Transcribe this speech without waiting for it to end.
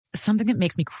something that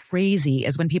makes me crazy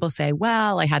is when people say,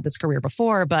 well, I had this career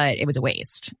before, but it was a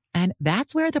waste. And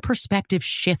that's where the perspective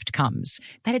shift comes,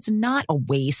 that it's not a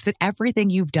waste, that everything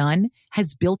you've done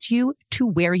has built you to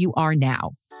where you are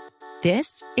now.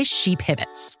 This is She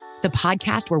Pivots, the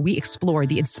podcast where we explore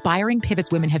the inspiring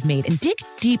pivots women have made and dig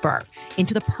deeper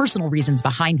into the personal reasons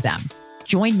behind them.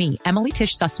 Join me, Emily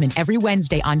Tish Sussman, every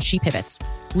Wednesday on She Pivots.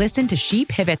 Listen to She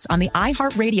Pivots on the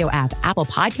iHeartRadio app, Apple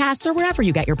Podcasts, or wherever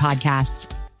you get your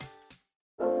podcasts.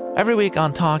 Every week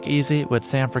on Talk Easy with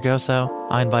Sam Fragoso,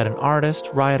 I invite an artist,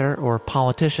 writer, or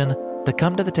politician to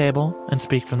come to the table and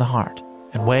speak from the heart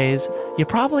in ways you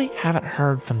probably haven't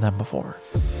heard from them before.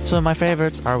 Some of my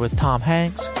favorites are with Tom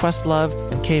Hanks, Questlove,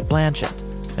 and Cate Blanchett.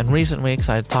 In recent weeks,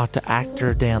 I talked to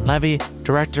actor Dan Levy,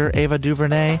 director Ava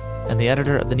DuVernay, and the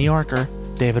editor of The New Yorker,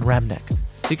 David Remnick.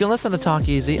 You can listen to Talk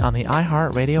Easy on the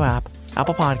iHeartRadio app,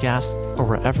 Apple Podcasts, or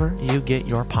wherever you get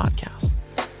your podcasts.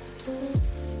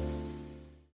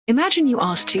 Imagine you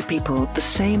ask two people the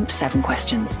same 7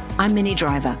 questions. I'm Minnie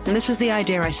Driver, and this was the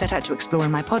idea I set out to explore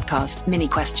in my podcast, Minnie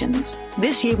Questions.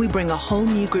 This year, we bring a whole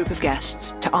new group of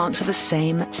guests to answer the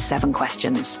same 7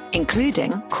 questions,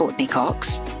 including Courtney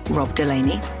Cox, Rob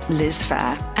Delaney, Liz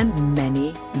Phair, and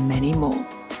many, many more.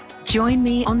 Join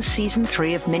me on Season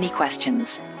 3 of Minnie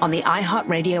Questions on the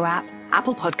iHeartRadio app,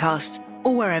 Apple Podcasts,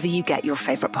 or wherever you get your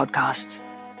favorite podcasts.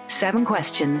 7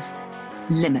 questions,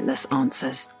 limitless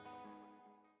answers.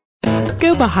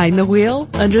 Go behind the wheel,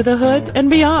 under the hood, and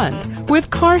beyond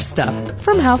with Car Stuff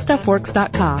from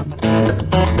HowStuffWorks.com.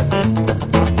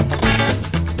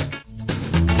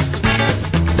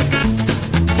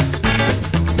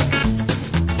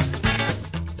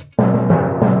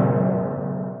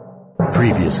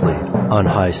 Previously on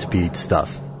High Speed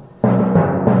Stuff.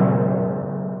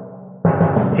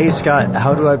 Hey Scott,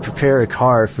 how do I prepare a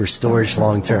car for storage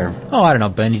long term? Oh, I don't know,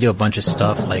 Ben. You do a bunch of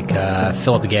stuff like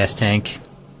fill up the gas tank,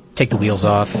 take the wheels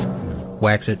off,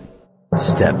 wax it.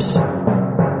 Steps.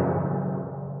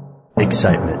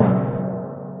 Excitement.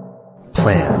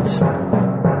 Plans.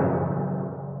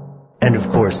 And of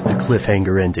course, the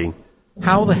cliffhanger ending.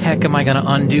 How the heck am I going to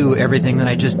undo everything that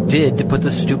I just did to put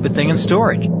this stupid thing in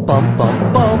storage? Bum,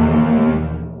 bum,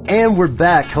 bum. And we're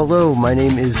back. Hello, my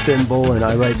name is Ben Bolin.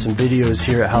 I write some videos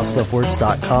here at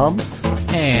HowStuffWorks.com.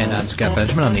 And I'm Scott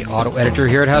Benjamin. I'm the auto editor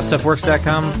here at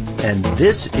HowStuffWorks.com. And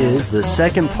this is the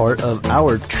second part of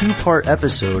our 2-part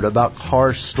episode about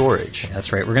car storage.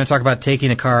 That's right. We're going to talk about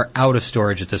taking a car out of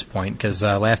storage at this point, because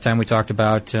last time we talked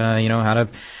about how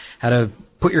to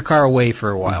put your car away for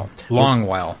a while, long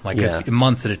while, like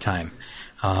months at a time,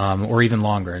 or even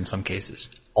longer in some cases.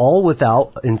 All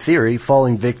without, in theory,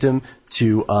 falling victim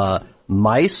to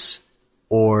mice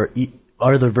or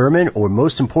other vermin, or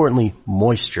most importantly,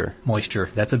 moisture. Moisture,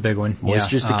 that's a big one.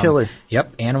 Moisture's the killer.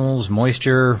 Yep, animals,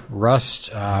 moisture,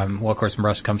 rust. Well, of course,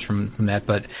 rust comes from that,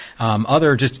 but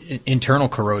other just internal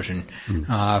corrosion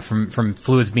from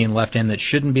fluids being left in that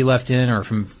shouldn't be left in, or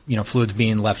from fluids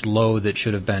being left low that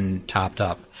should have been topped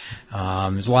up.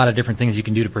 There's a lot of different things you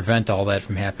can do to prevent all that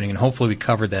from happening, and hopefully we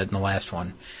covered that in the last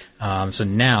one. So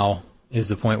now is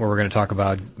the point where we're going to talk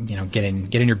about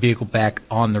getting your vehicle back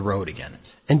on the road again.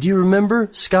 And do you remember,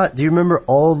 Scott,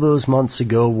 all those months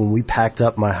ago when we packed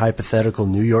up my hypothetical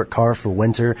New York car for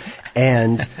winter,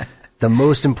 and the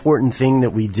most important thing that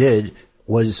we did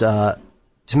was to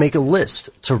make a list,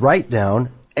 to write down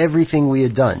everything we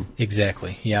had done.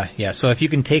 Exactly. Yeah. So if you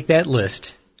can take that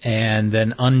list and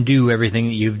then undo everything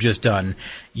that you've just done,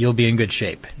 you'll be in good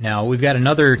shape. Now, we've got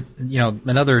another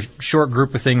short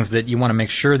group of things that you want to make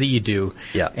sure that you do.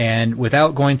 Yeah. And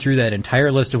without going through that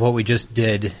entire list of what we just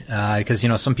did,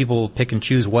 because, some people pick and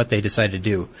choose what they decide to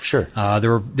do. Sure.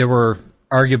 There were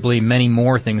arguably many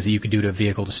more things that you could do to a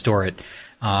vehicle to store it,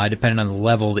 depending on the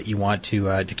level that you want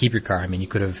to keep your car. I mean, you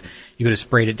could have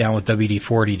sprayed it down with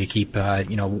WD-40 to keep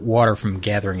water from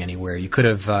gathering anywhere. You could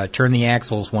have turned the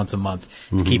axles once a month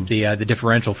to keep the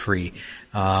differential free.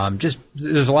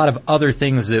 There's a lot of other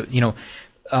things that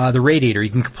the radiator, you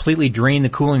can completely drain the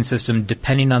cooling system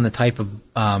depending on the type of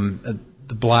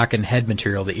the block and head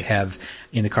material that you have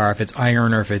in the car, if it's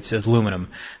iron or if it's aluminum.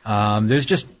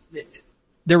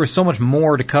 There was so much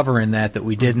more to cover in that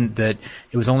we didn't, that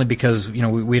it was only because,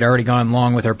 we'd already gone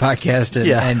long with our podcast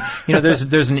and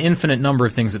there's an infinite number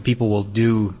of things that people will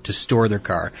do to store their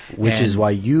car. Which is why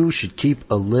you should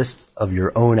keep a list of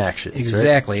your own actions.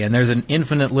 Exactly. Right? And there's an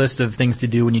infinite list of things to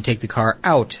do when you take the car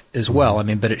out as well. I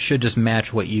mean, but it should just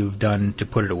match what you've done to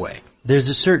put it away. There's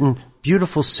a certain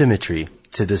beautiful symmetry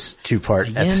to this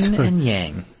 2-part episode. Yin and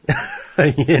yang.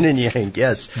 Yin and yang,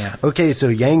 yes. Yeah. Okay, so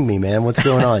yang me, man. What's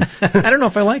going on? I don't know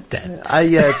if I like that.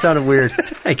 Yeah, it sounded weird.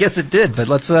 I guess it did, but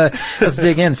let's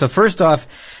dig in. So first off,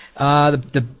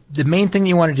 The main thing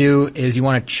you want to do is you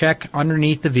want to check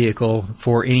underneath the vehicle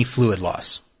for any fluid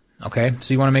loss. Okay,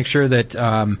 so you want to make sure that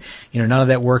none of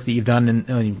that work that you've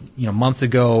done months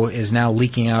ago is now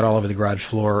leaking out all over the garage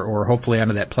floor, or hopefully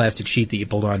onto that plastic sheet that you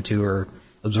pulled onto, or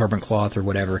absorbent cloth, or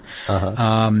whatever.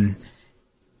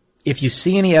 If you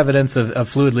see any evidence of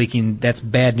fluid leaking, that's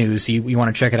bad news. You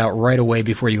want to check it out right away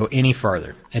before you go any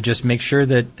farther, and just make sure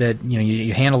that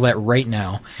you handle that right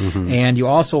now. And you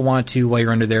also want to, while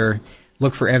you're under there,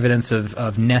 look for evidence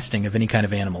of nesting of any kind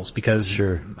of animals, because,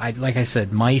 like I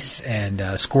said, mice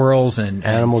and squirrels and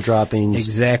animal droppings,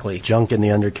 exactly, junk in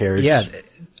the undercarriage. Yeah,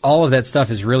 all of that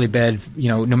stuff is really bad.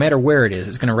 No matter where it is,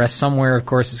 it's going to rest somewhere. Of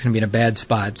course, it's going to be in a bad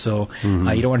spot. So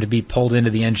you don't want it to be pulled into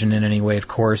the engine in any way, of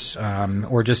course,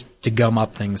 or just to gum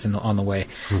up things on the way.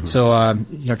 So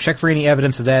check for any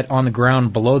evidence of that on the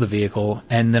ground below the vehicle,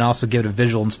 and then also give it a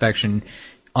visual inspection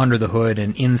under the hood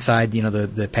and inside,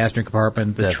 the passenger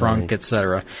compartment, the trunk,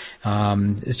 etc.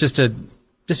 It's just a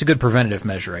good preventative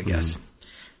measure, I guess.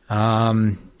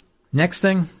 Next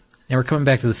thing, and we're coming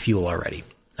back to the fuel already.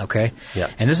 Okay.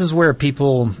 Yeah. And this is where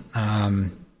people,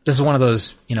 this is one of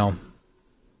those,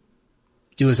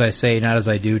 do as I say, not as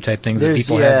I do type things that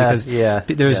people have,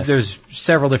 because there's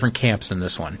several different camps in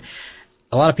this one.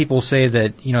 A lot of people say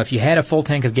that, if you had a full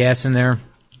tank of gas in there,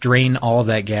 drain all of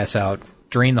that gas out,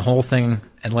 drain the whole thing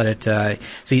and let it,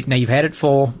 see, now you've had it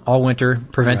full all winter,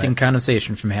 preventing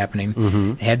condensation from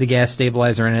happening. Had the gas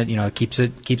stabilizer in it, it keeps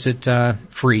it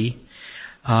free.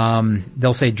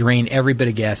 They'll say drain every bit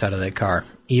of gas out of that car,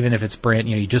 even if it's brand,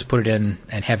 you just put it in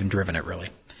and haven't driven it really.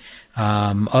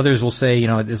 Others will say,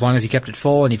 as long as you kept it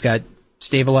full and you've got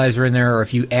stabilizer in there, or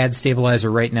if you add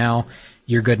stabilizer right now,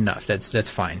 you're good enough. That's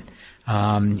fine.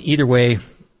 Either way,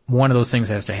 one of those things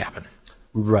has to happen.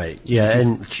 Right. Yeah,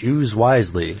 and choose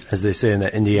wisely, as they say in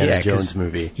that Indiana Jones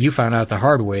movie. You found out the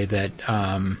hard way that,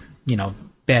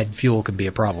 bad fuel can be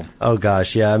a problem. Oh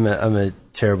gosh, yeah, I'm a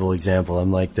terrible example.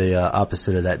 I'm like the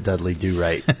opposite of that Dudley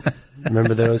Do-Right.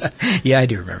 Remember those? Yeah, I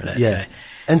do remember that. Yeah.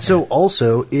 And so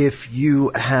also, if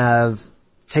you have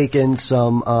taken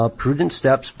some prudent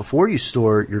steps before you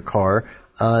store your car,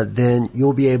 then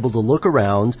you'll be able to look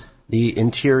around the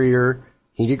interior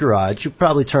heated garage. You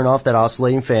probably turn off that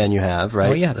oscillating fan you have, right?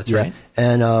 Oh, yeah, that's right.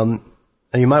 And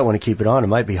you might want to keep it on. It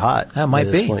might be hot. That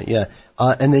might be. Point. Yeah.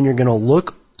 And then you're going to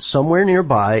look somewhere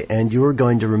nearby, and you're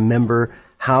going to remember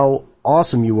how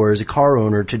awesome you were as a car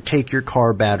owner to take your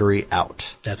car battery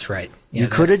out. That's right. Yeah, you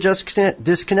could have just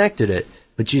disconnected it,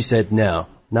 but you said, no,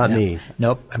 not me.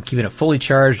 Nope. I'm keeping it fully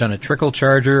charged on a trickle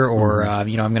charger, or I'm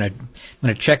going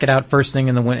to check it out first thing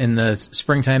in the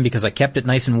springtime, because I kept it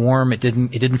nice and warm. It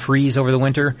didn't freeze over the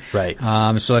winter. Right.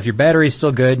 So if your battery's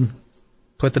still good,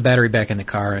 put the battery back in the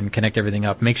car and connect everything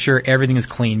up. Make sure everything is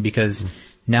clean, because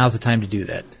now's the time to do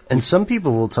that. And some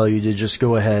people will tell you to just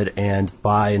go ahead and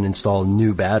buy and install a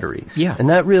new battery. Yeah.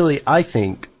 And that really, I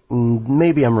think,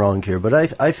 maybe I'm wrong here, but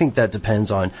I think that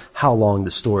depends on how long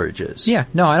the storage is. Yeah.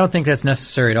 No, I don't think that's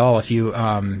necessary at all. If you,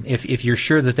 if you're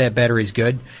sure that battery's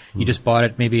good, you just bought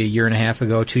it maybe a year and a half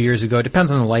ago, 2 years ago. It depends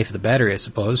on the life of the battery, I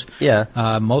suppose. Yeah.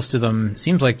 Most of them,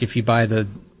 seems like if you buy the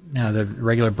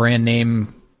regular brand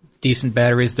name decent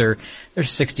batteries, they're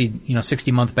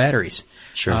 60-month batteries.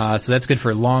 Sure. So that's good for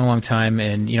a long, long time.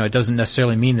 And, it doesn't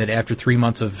necessarily mean that after 3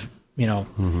 months of,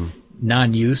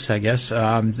 non-use, I guess,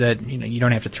 that, you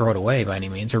don't have to throw it away by any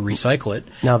means or recycle it.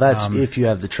 Now that's if you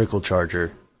have the trickle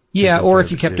charger. Yeah, or if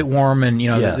you kept it warm and,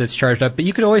 that's charged up. But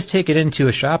you could always take it into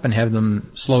a shop and have them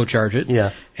slow charge it.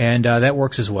 Yeah. And, that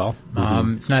works as well.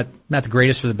 It's not the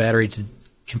greatest for the battery to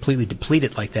completely deplete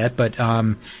it like that, but,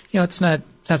 it's not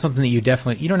something that you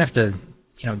don't have to,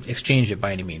 exchange it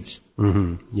by any means.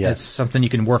 Yeah. That's something you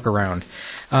can work around.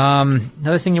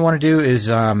 Another thing you want to do is,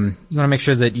 you want to make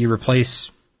sure that you replace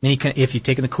if you've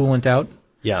taken the coolant out.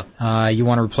 Yeah. You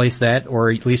want to replace that, or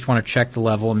at least want to check the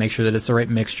level and make sure that it's the right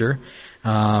mixture.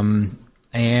 And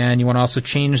you want to also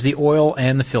change the oil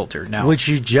and the filter. Now, which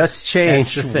you just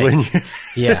changed. That's the thing.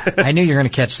 Yeah. I knew you were going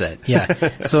to catch that. Yeah.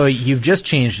 So you've just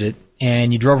changed it,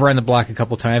 and you drove around the block a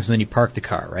couple times, and then you parked the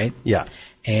car, right? Yeah.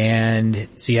 And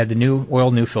so you had the new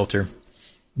oil, new filter.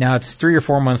 Now it's 3 or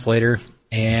 4 months later,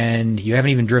 and you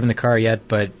haven't even driven the car yet,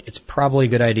 but it's probably a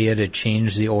good idea to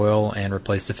change the oil and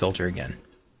replace the filter again.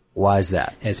 Why is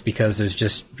that? It's because there's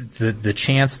just the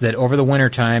chance that over the winter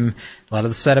time, a lot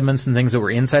of the sediments and things that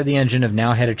were inside the engine have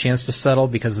now had a chance to settle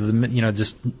because of the,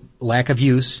 just lack of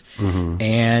use.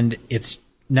 And it's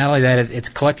not only that, it's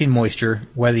collecting moisture,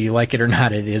 whether you like it or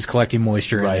not, it is collecting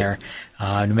moisture in there.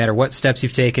 No matter what steps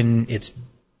you've taken, it's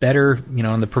better,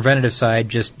 on the preventative side,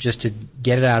 just to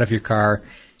get it out of your car,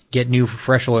 get new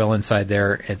fresh oil inside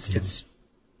there. It's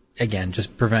again,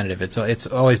 just preventative. It's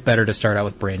always better to start out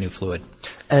with brand new fluid.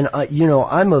 And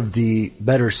I'm of the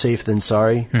better safe than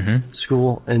sorry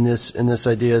school in this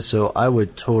idea, so I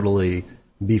would totally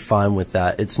be fine with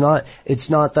that. It's not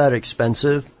that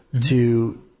expensive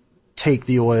to take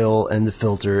the oil and the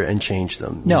filter and change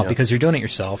them. No, because you're doing it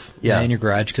yourself in your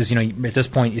garage, because at this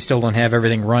point you still don't have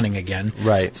everything running again.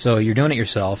 Right. So you're doing it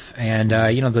yourself, and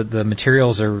the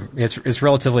materials are it's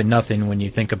relatively nothing when you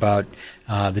think about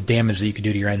the damage that you could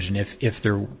do to your engine if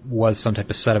there was some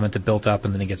type of sediment that built up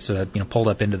and then it gets pulled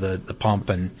up into the pump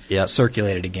and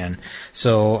circulated again.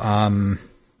 So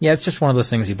it's just one of those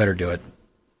things. You better do it.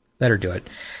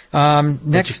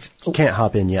 Next, you can't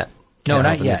hop in yet. No,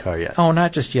 not yet. Oh,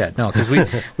 not just yet. No, because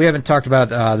we haven't talked about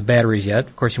the batteries yet.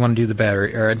 Of course, you want to do the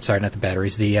battery, or sorry, not the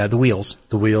batteries, the wheels.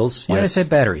 The wheels. Why did I say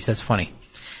batteries? That's funny.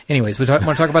 Anyways, we want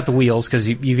to talk about the wheels because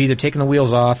you've either taken the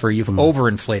wheels off or you've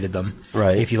overinflated them.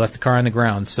 Right. If you left the car on the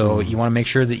ground, so you want to make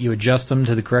sure that you adjust them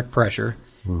to the correct pressure.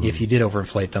 If you did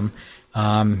overinflate them,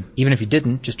 even if you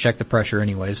didn't, just check the pressure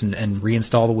anyways and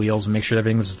reinstall the wheels and make sure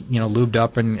everything's lubed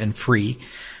up and free.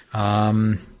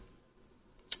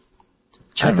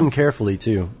 Check them carefully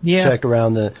too. Yeah. Check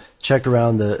around the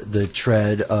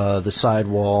tread, the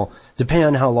sidewall, depending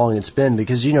on how long it's been,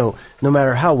 because no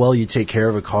matter how well you take care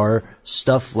of a car,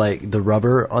 stuff like the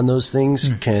rubber on those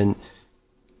things can,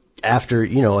 after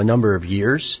a number of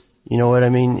years, you know what I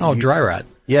mean? Oh, dry rot.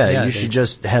 Yeah, you should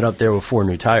just head up there with 4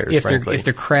 new tires. If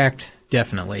they're cracked.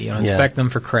 Definitely. Inspect them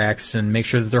for cracks and make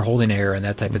sure that they're holding air and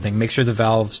that type of thing. Make sure the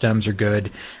valve stems are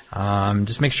good.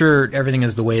 Just make sure everything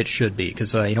is the way it should be,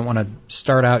 because you don't want to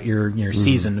start out your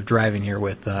season of driving here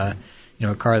with a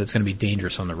car that's going to be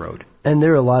dangerous on the road. And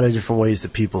there are a lot of different ways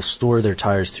that people store their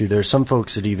tires too. There are some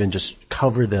folks that even just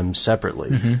cover them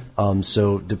separately.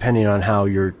 So depending on how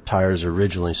your tires are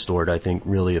originally stored, I think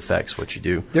really affects what you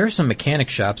do. There are some mechanic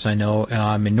shops I know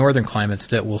in northern climates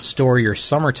that will store your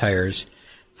summer tires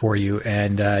for you,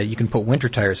 and you can put winter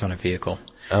tires on a vehicle.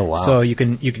 Oh wow! So you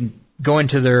can go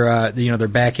into their their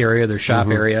back area, their shop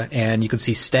area, and you can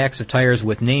see stacks of tires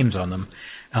with names on them.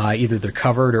 Either they're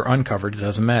covered or uncovered; it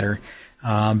doesn't matter.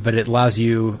 But it allows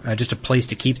you just a place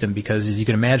to keep them, because as you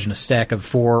can imagine, a stack of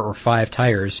 4 or 5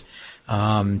 tires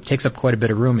takes up quite a bit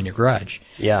of room in your garage.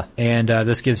 Yeah. And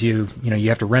this gives you you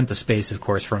have to rent the space, of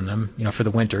course, from them for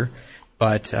the winter.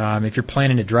 But if you're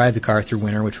planning to drive the car through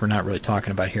winter, which we're not really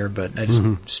talking about here, but I just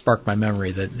sparked my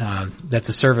memory that that's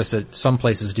a service that some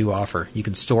places do offer. You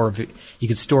can store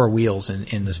wheels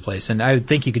in this place, and I would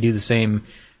think you could do the same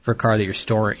for a car that you're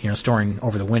storing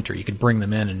over the winter. You could bring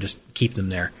them in and just keep them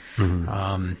there.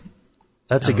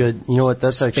 That's a good,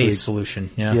 that's space actually solution.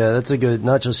 Yeah, that's a good,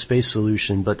 not just space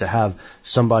solution, but to have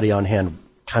somebody on hand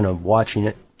kind of watching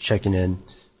it, checking in.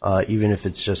 Even if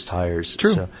it's just tires.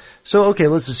 True. So okay,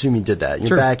 let's assume you did that.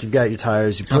 You're back, you've got your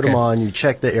tires, you put them on, you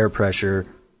check the air pressure,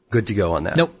 good to go on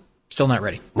that. Nope. Still not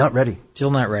ready. Not ready. Still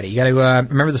not ready. You got to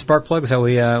remember the spark plugs, how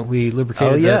we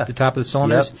lubricated the top of the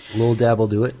cylinders? Yep. A little dab will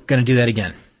do it. Going to do that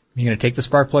again. You're going to take the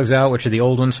spark plugs out, which are the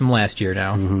old ones from last year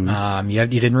now.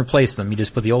 You didn't replace them. You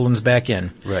just put the old ones back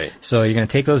in. Right. So you're going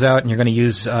to take those out, and you're going to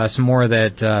use some more of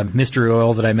that mystery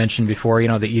oil that I mentioned before.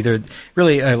 That either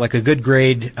really like a good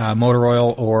grade motor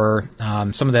oil, or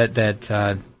some of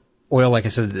that oil, like I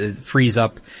said, freeze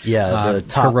up. Yeah, the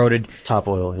corroded top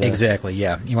oil. Yeah. Exactly.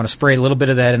 Yeah. You want to spray a little bit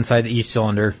of that inside each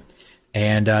cylinder,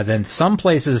 and then some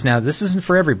places. Now, this isn't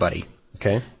for everybody.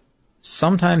 Okay.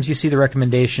 Sometimes you see the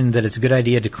recommendation that it's a good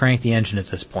idea to crank the engine at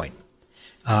this point,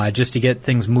 just to get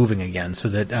things moving again, so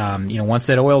that once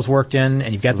that oil's worked in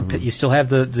and you've got you still have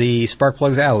the spark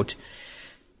plugs out.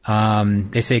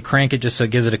 They say crank it just so it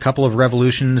gives it a couple of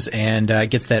revolutions and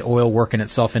gets that oil working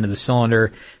itself into the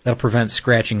cylinder. That'll prevent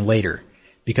scratching later,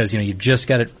 because you've just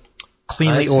got it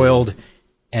cleanly oiled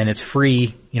and it's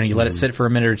free. You let it sit for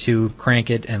a minute or two, crank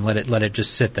it, and let it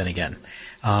just sit then again.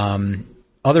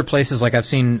 Other places, like I've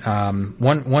seen,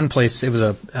 one place, I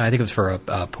think it was for a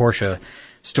Porsche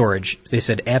storage. They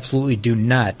said absolutely do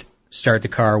not start the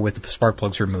car with the spark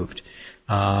plugs removed,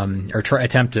 or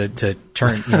attempt to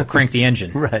turn, crank the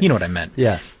engine. Right. You know what I meant.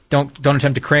 Yeah. Don't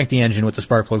attempt to crank the engine with the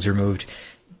spark plugs removed.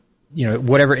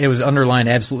 Whatever it was underlined,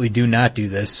 absolutely do not do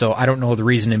this. So I don't know the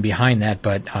reasoning behind that,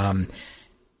 but I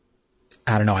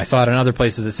don't know. I saw it in other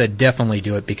places that said definitely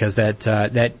do it, because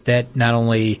that not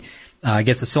only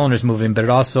gets the cylinders moving, but it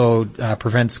also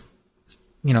prevents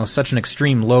such an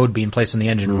extreme load being placed on the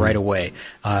engine right away.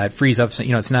 It frees up.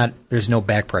 There's no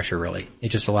back pressure really. It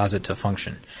just allows it to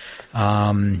function.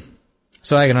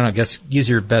 So I don't know. I guess use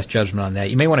your best judgment on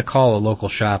that. You may want to call a local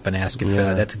shop and ask if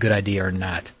that's a good idea or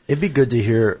not. It'd be good to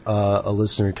hear a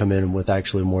listener come in with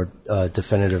actually a more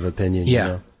definitive opinion.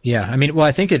 Yeah. Yeah, I mean, well,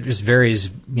 I think it just varies,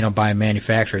 by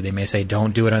manufacturer. They may say,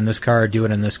 don't do it on this car, do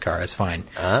it on this car. It's fine.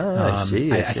 I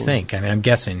see. I think. I mean, I'm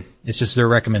guessing. It's just their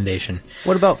recommendation.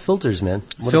 What about filters, man?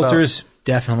 Filters,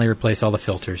 definitely replace all the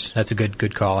filters. That's a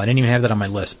good call. I didn't even have that on my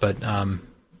list, but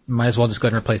might as well just go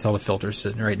ahead and replace all the filters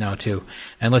right now, too.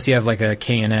 Unless you have like a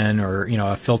K&N or,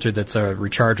 a filter that's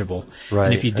rechargeable. Right.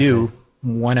 And if you do,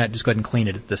 why not just go ahead and clean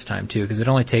it at this time, too? Because it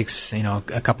only takes,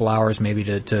 a couple hours maybe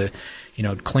to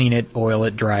clean it, oil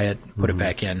it, dry it, put it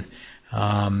back in.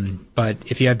 But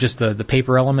if you have just the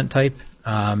paper element type,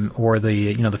 or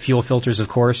the fuel filters, of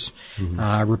course,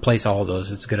 replace all of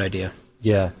those. It's a good idea.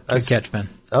 Yeah. Good catch, Ben.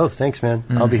 Oh, thanks, man.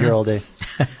 I'll be here all day.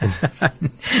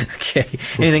 Okay.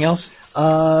 Anything else?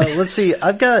 Let's see.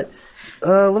 I've got,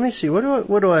 let me see.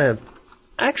 What do I have?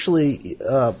 Actually,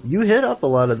 you hit up a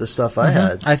lot of the stuff I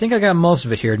had. I think I got most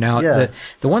of it here. Now,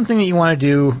 the one thing that you want to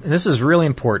do, and this is really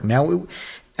important. Now,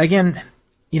 again,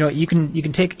 you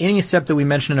can take any step that we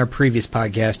mentioned in our previous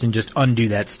podcast and just undo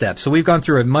that step. So we've gone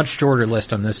through a much shorter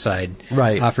list on this side,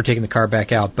 right, for taking the car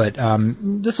back out. But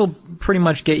this will pretty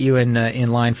much get you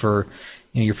in line for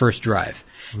your first drive.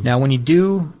 Mm-hmm. Now, when you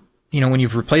do, when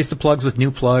you've replaced the plugs with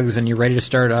new plugs and you're ready to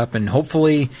start up, and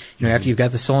hopefully, after you've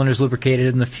got the cylinders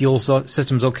lubricated and the fuel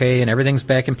system's okay and everything's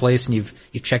back in place and you've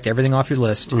checked everything off your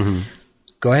list.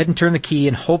 Go ahead and turn the key,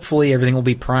 and hopefully everything will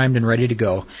be primed and ready to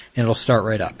go, and it'll start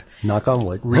right up. Knock on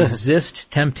wood.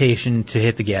 Resist temptation to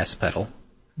hit the gas pedal.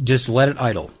 Just let it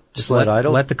idle. Just let it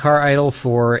idle? Let the car idle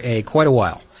for quite a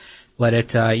while. Let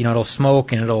it, it'll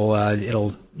smoke, and it'll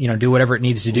do whatever it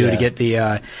needs to do to get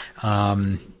the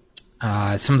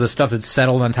some of the stuff that's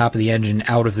settled on top of the engine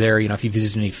out of there. If you've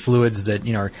used any fluids that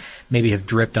maybe have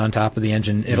dripped on top of the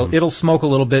engine, it'll smoke a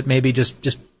little bit. Maybe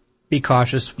just be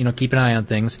cautious. Keep an eye on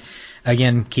things.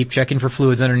 Again, keep checking for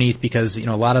fluids underneath, because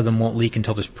a lot of them won't leak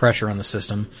until there's pressure on the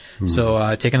system.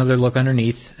 So take another look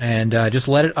underneath, and just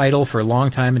let it idle for a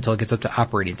long time until it gets up to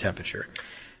operating temperature.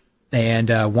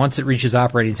 And once it reaches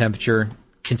operating temperature,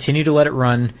 continue to let it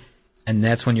run, and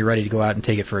that's when you're ready to go out and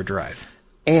take it for a drive.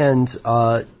 And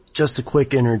just a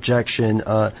quick interjection,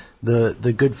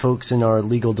 the good folks in our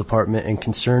legal department and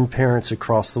concerned parents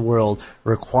across the world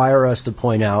require us to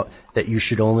point out that you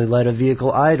should only let a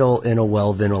vehicle idle in a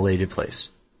well-ventilated place.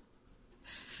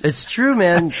 It's true,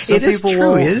 man. It is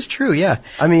true. It is true, yeah.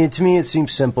 I mean, to me it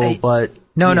seems simple, but...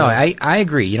 No, I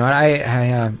agree.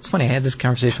 It's funny, I had this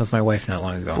conversation with my wife not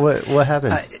long ago. What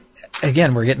happened?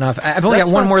 Again, we're getting off. I've only got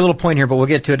one more little point here, but we'll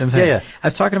get to it in a minute. Yeah. I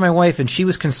was talking to my wife, and she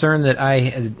was concerned that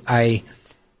I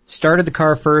started the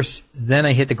car first, then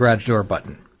I hit the garage door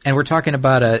button. And we're talking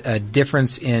about a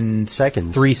difference in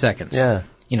seconds. 3 seconds. Yeah.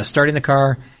 Starting the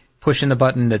car, pushing the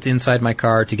button that's inside my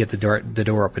car to get the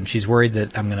door open. She's worried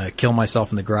that I'm going to kill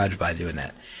myself in the garage by doing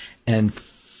that. And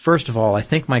first of all, I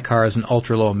think my car is an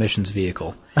ultra low emissions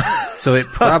vehicle. So it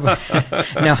probably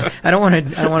now I don't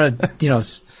want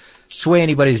to sway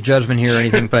anybody's judgment here or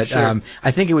anything, but sure.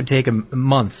 I think it would take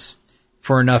months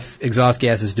for enough exhaust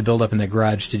gases to build up in the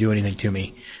garage to do anything to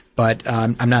me. But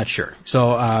I'm not sure.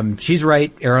 So she's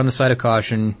right. Err on the side of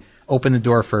caution. Open the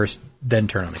door first, then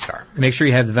turn on the car. Make sure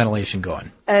you have the ventilation going.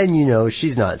 And,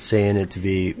 she's not saying it to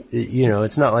be,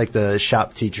 it's not like the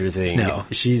shop teacher thing. No.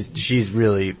 She's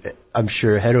really, I'm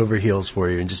sure, head over heels for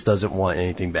you and just doesn't want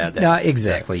anything bad to happen.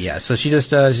 Exactly, yeah. So she just,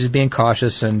 she's being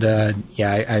cautious, and,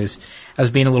 I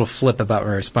was being a little flip about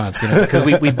my response, because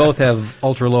we both have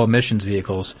ultra low emissions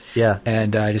vehicles. Yeah.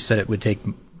 And I just said it would take,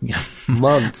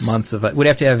 months of it. We'd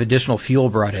have to have additional fuel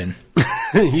brought in.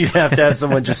 You'd have to have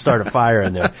someone just start a fire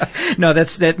in there. No,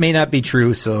 that may not be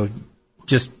true, so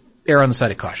just err on the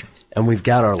side of caution. And we've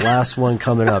got our last one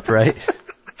coming up, right?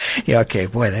 Yeah, okay.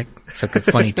 Boy, that took a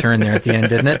funny turn there at the end,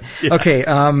 didn't it? Yeah. Okay,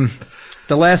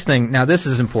 the last thing, now this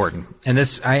is important, and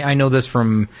this, I know this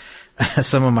from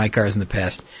some of my cars in the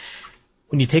past.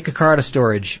 When you take a car out of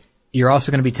storage, you're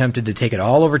also going to be tempted to take it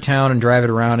all over town and drive it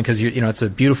around, because it's a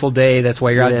beautiful day. That's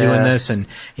why you're out doing this, and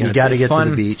you got to get to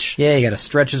the beach. Yeah, you got to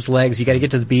stretch his legs. You got to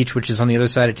get to the beach, which is on the other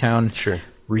side of town. Sure.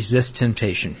 Resist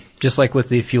temptation, just like with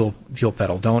the fuel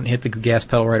pedal. Don't hit the gas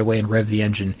pedal right away and rev the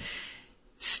engine.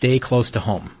 Stay close to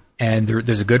home, and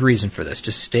there's a good reason for this.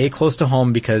 Just stay close to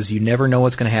home, because you never know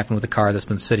what's going to happen with a car that's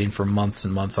been sitting for months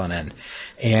and months on end.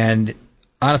 And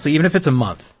honestly, even if it's a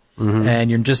month. Mm-hmm. And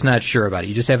you're just not sure about it,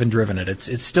 you just haven't driven it,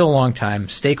 it's still a long time.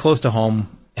 Stay close to home.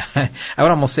 I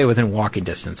would almost say within walking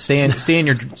distance. Stay in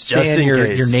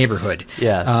your neighborhood.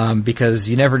 Yeah. Because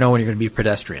you never know when you're going to be a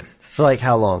pedestrian. For like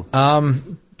how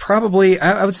long? Probably,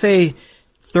 I would say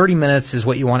 30 minutes is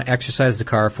what you want to exercise the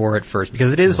car for at first,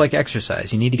 because it is like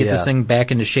exercise. You need to get this thing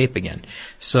back into shape again.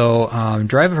 So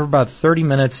drive it for about 30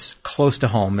 minutes close to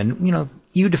home, and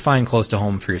you define close to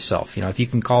home for yourself. If you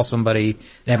can call somebody,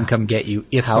 have them come get you.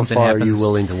 If How something far happens, are you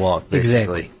willing to walk? Basically.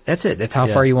 Exactly. That's it. That's how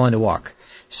far you're willing to walk.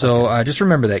 So just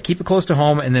remember that. Keep it close to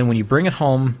home, and then when you bring it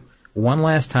home, one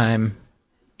last time,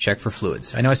 check for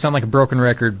fluids. I know I sound like a broken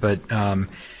record, but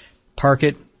park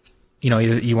it.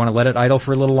 You want to let it idle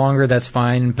for a little longer, that's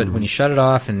fine. But when you shut it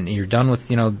off and you're done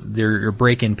with, your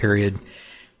break-in period,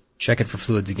 check it for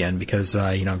fluids again because,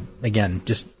 again,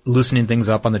 just loosening things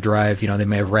up on the drive, they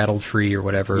may have rattled free or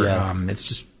whatever. Yeah. It's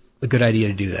just a good idea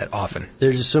to do that often.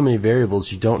 There's just so many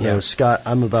variables you don't know. Scott,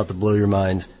 I'm about to blow your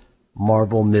mind.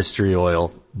 Marvel Mystery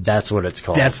Oil. That's what it's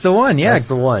called. That's the one, yeah. That's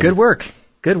the one. Good work.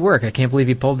 I can't believe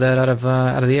you pulled that out of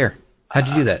the air. How'd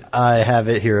you do that? I have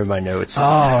it here in my notes.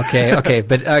 Oh, okay.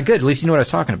 But good. At least you know what I was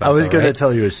talking about. I was going right? to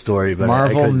tell you a story, but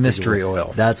Marvel Mystery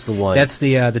Oil. That's the one. That's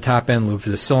the top end lube for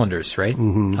the cylinders, right?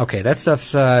 Mm-hmm. Okay, that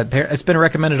stuff's it's been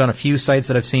recommended on a few sites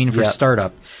that I've seen for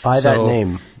startup. By that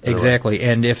name. Exactly.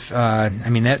 And if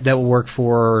that will work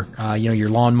for your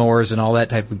lawnmowers and all that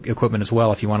type of equipment as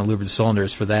well if you want to lube the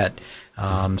cylinders for that.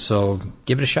 So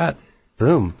give it a shot.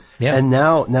 Boom. Yeah. And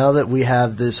now that we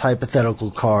have this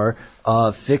hypothetical car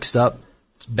fixed up,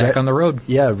 it's back on the road.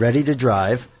 Yeah, ready to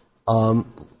drive.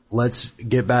 Let's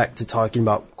get back to talking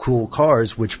about cool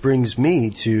cars, which brings me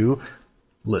to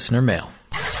listener mail.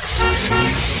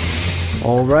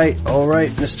 All right,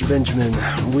 Mr. Benjamin.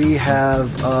 We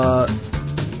have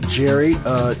Jerry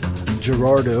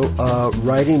Gerardo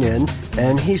writing in,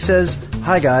 and he says,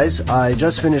 "Hi guys, I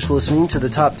just finished listening to the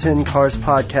Top 10 Cars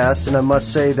podcast, and I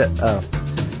must say that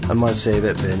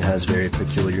Ben has very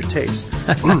peculiar taste.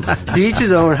 To each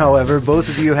his own, however, both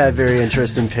of you had very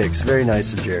interesting picks. Very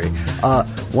nice of Jerry.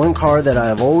 One car that I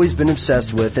have always been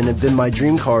obsessed with and had been my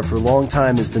dream car for a long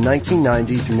time is the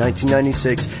 1990 through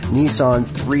 1996 Nissan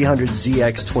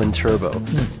 300ZX Twin Turbo.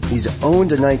 He's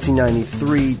owned a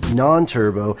 1993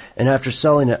 non-turbo, and after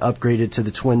selling it, upgraded to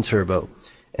the Twin Turbo.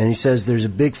 And he says there's a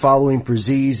big following for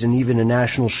Zs and even a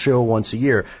national show once a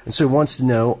year. And so he wants to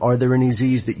know, are there any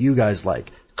Zs that you guys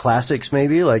like? Classics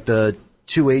maybe, like the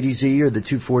 280Z or the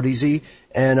 240Z.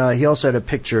 And he also had a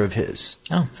picture of his.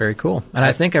 Oh, very cool. And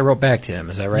I think I wrote back to him.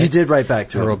 Is that right? You did write back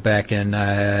to him. I wrote back, and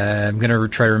I'm going to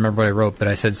try to remember what I wrote, but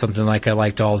I said something like I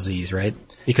liked all Zs, right?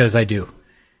 Because I do.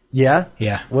 Yeah?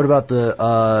 Yeah. What about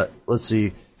the, let's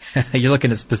see. You're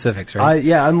looking at specifics, right?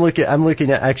 I'm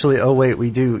looking at actually. Oh wait,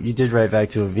 you did write back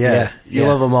to him. Yeah, you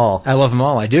love them all. I love them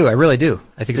all. I do. I really do.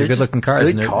 I think they're good looking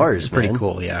cars. Good cars, pretty man.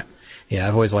 cool. Yeah,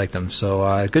 I've always liked them.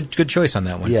 So good choice on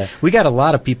that one. Yeah, we got a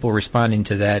lot of people responding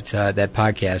to that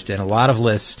podcast, and a lot of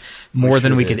lists, more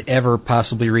than we could ever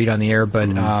possibly read on the air. But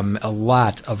a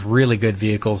lot of really good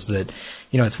vehicles that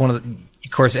it's one of the.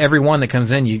 Of course, every one that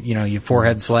comes in, you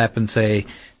forehead slap and say,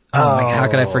 Oh, how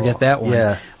could I forget that one?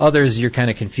 Yeah. Others you're kind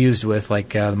of confused with, like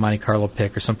the Monte Carlo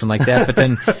pick or something like that. But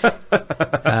then,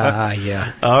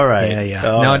 yeah. All right. Yeah.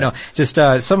 No. Just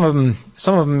some of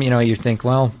them, you think,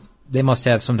 well, they must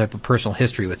have some type of personal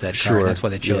history with that car. Sure. And that's why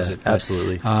they chose it. But,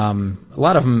 absolutely. A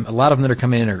lot of them that are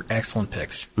coming in are excellent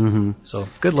picks. Mm-hmm. So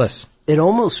good lists. It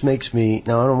almost makes me.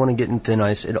 Now I don't want to get in thin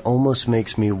ice. It almost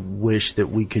makes me wish that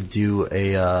we could do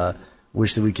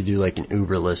like an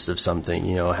Uber list of something.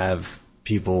 Have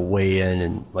people weigh in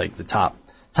and like the top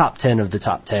 10 of the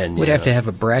top 10. We'd have to have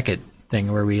a bracket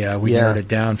thing where we narrowed it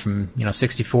down from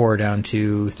 64 down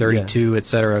to 32, et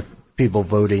cetera. People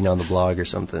voting on the blog or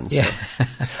something. So. Yeah.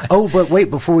 Oh, but wait,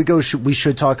 before we go, we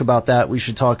should talk about that. We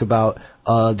should talk about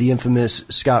the infamous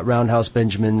Scott Roundhouse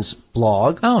Benjamin's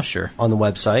blog. Oh, sure. On the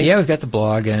website. Yeah, we've got the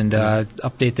blog and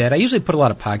update that. I usually put a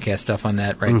lot of podcast stuff on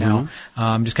that right now.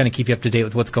 Just kind of keep you up to date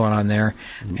with what's going on there.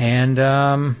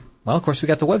 And well, of course, we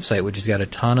got the website, which has got a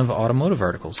ton of automotive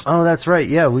articles. Oh, that's right.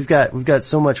 Yeah, we've got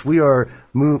so much. We are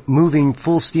moving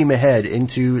full steam ahead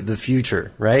into the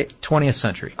future, right? 20th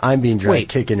century. I'm being dragged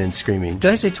kicking and screaming.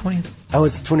 Did I say 20th? Oh,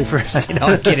 it's the 21st. No,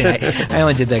 I'm kidding. I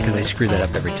only did that because I screwed that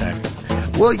up every time.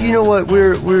 Well, you know what?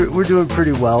 We're doing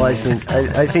pretty well, I think.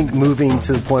 I think moving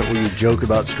to the point where you joke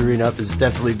about screwing up is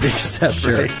definitely a big step.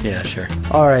 Sure. Right? Yeah, sure.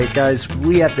 All right, guys,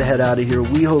 we have to head out of here.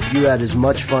 We hope you had as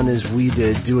much fun as we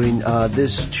did doing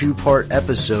this 2-part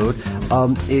episode.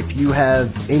 If you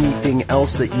have anything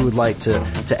else that you would like to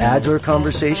add to our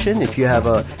conversation, if you have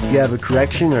a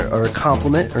correction or a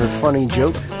compliment or a funny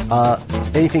joke,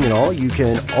 anything at all, you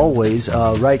can always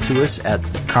write to us at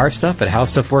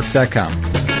carstuff@howstuffworks.com.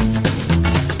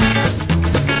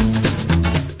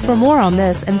 For more on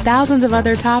this and thousands of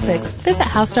other topics, visit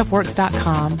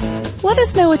howstuffworks.com. Let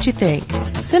us know what you think.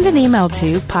 Send an email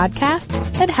to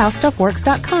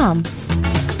podcast@howstuffworks.com.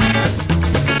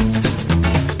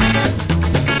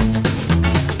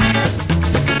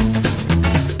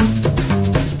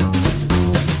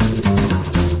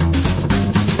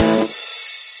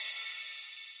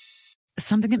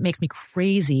 Something that makes me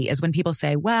crazy is when people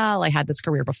say, well, I had this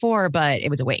career before, but it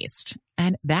was a waste.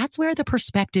 And that's where the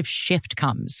perspective shift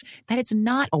comes, that it's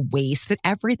not a waste, that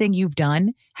everything you've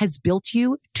done has built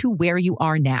you to where you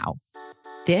are now.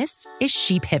 This is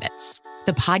She Pivots,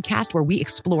 the podcast where we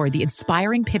explore the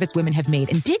inspiring pivots women have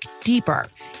made and dig deeper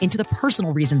into the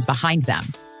personal reasons behind them.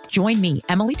 Join me,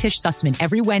 Emily Tish Sussman,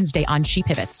 every Wednesday on She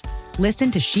Pivots. Listen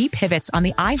to She Pivots on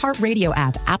the iHeartRadio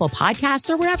app, Apple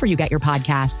Podcasts, or wherever you get your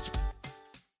podcasts.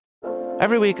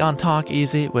 Every week on Talk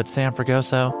Easy with Sam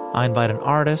Fragoso, I invite an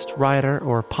artist, writer,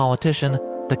 or politician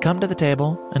to come to the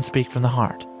table and speak from the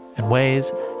heart in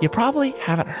ways you probably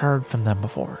haven't heard from them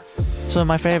before. Some of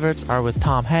my favorites are with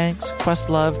Tom Hanks,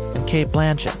 Questlove, and Cate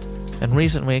Blanchett. In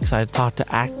recent weeks, I talked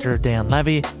to actor Dan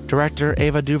Levy, director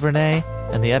Ava DuVernay,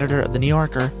 and the editor of The New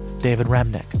Yorker, David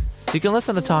Remnick. You can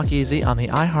listen to Talk Easy on the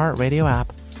iHeartRadio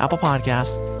app, Apple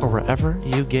Podcasts, or wherever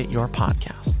you get your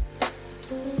podcasts.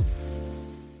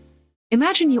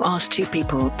 Imagine you ask two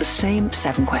people the same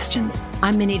 7 questions.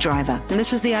 I'm Minnie Driver, and this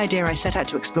was the idea I set out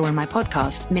to explore in my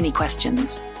podcast, Mini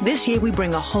Questions. This year, we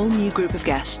bring a whole new group of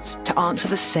guests to answer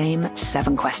the same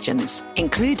 7 questions,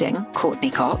 including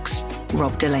Courtney Cox,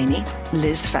 Rob Delaney,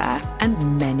 Liz Phair,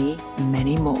 and many,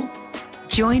 many more.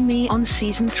 Join me on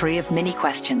Season 3 of Mini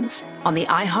Questions on the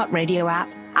iHeartRadio app,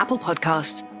 Apple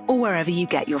Podcasts, or wherever you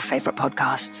get your favorite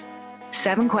podcasts.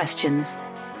 7 questions,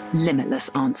 limitless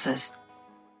answers.